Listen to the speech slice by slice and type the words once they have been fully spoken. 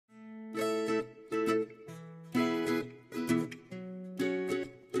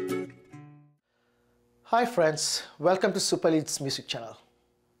Hi friends, welcome to superleads music channel.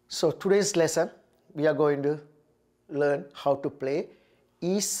 So today's lesson we are going to learn how to play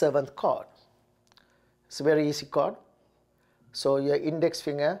E7th chord. It's a very easy chord. So your index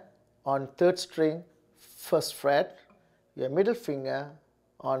finger on 3rd string 1st fret, your middle finger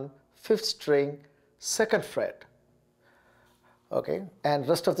on 5th string 2nd fret. Okay, and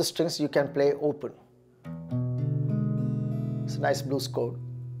rest of the strings you can play open. It's a nice blues chord.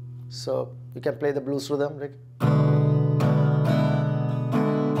 So you can play the blues rhythm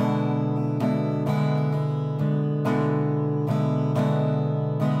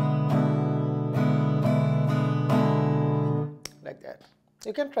like that.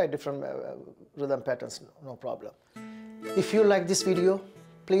 You can try different rhythm patterns, no problem. If you like this video,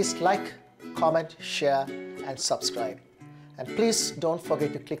 please like, comment, share and subscribe. And please don't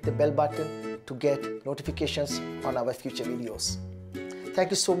forget to click the bell button to get notifications on our future videos.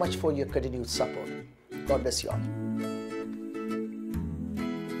 Thank you so much for your continued support. God bless you all.